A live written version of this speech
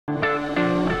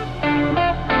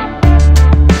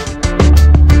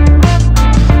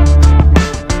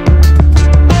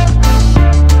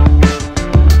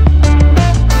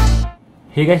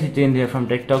Hey guys, it's Jane here from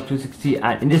Tech Talk 360,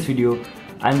 and in this video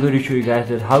I'm going to show you guys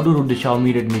that how to root the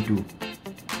Xiaomi Redmi 2.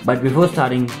 But before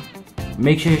starting,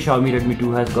 make sure your Xiaomi Redmi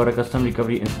 2 has got a custom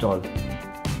recovery installed.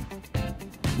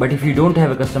 But if you don't have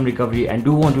a custom recovery and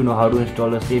do want to know how to install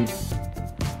the same,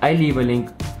 I'll leave a link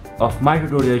of my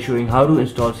tutorial showing how to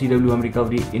install CWM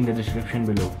recovery in the description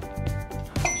below.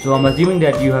 So I'm assuming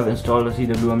that you have installed the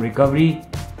CWM recovery.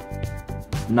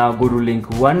 Now go to link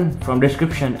 1 from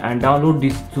description and download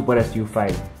this Super SU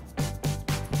file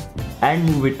and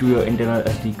move it to your internal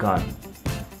SD card.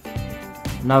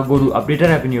 Now go to Updater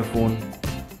app in your phone,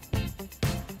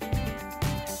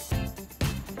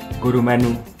 go to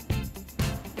menu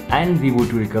and reboot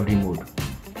to recovery mode,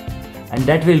 and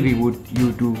that will reboot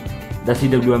you to the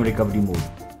CWM recovery mode.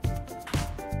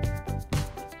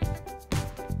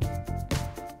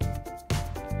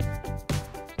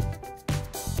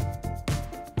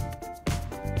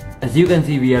 As you can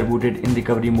see, we are booted in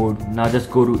recovery mode. Now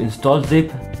just go to install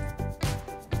zip,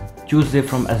 choose zip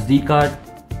from SD card,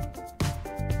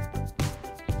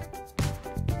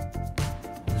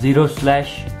 0/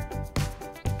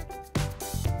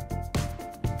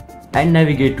 and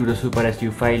navigate to the Super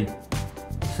SU file.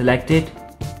 Select it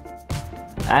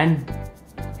and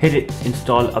hit it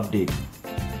install update,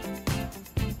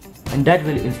 and that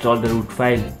will install the root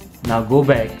file. Now go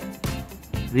back,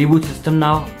 reboot system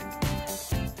now,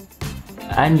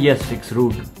 and yes, fix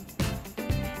root.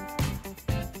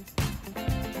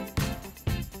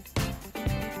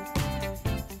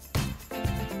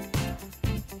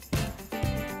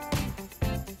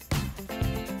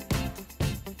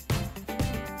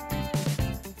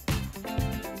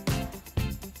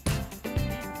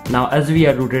 Now as we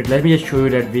are rooted, let me just show you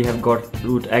that we have got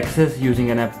root access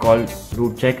using an app called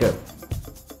Root Checker.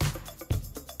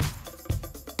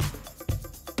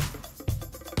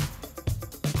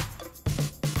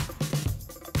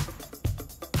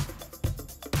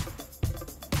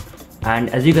 And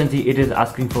as you can see, it is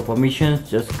asking for permissions.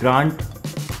 Just grant,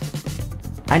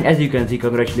 and as you can see,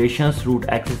 congratulations, root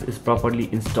access is properly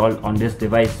installed on this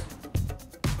device.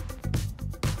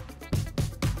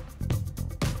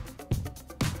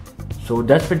 So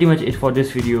that's pretty much it for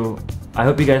this video. I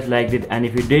hope you guys liked it, and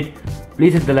if you did,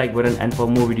 please hit the like button, and for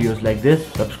more videos like this,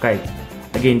 subscribe.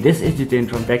 Again, this is Jiten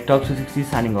from Tech Talk 360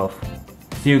 signing off.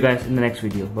 See you guys in the next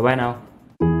video. Bye bye now.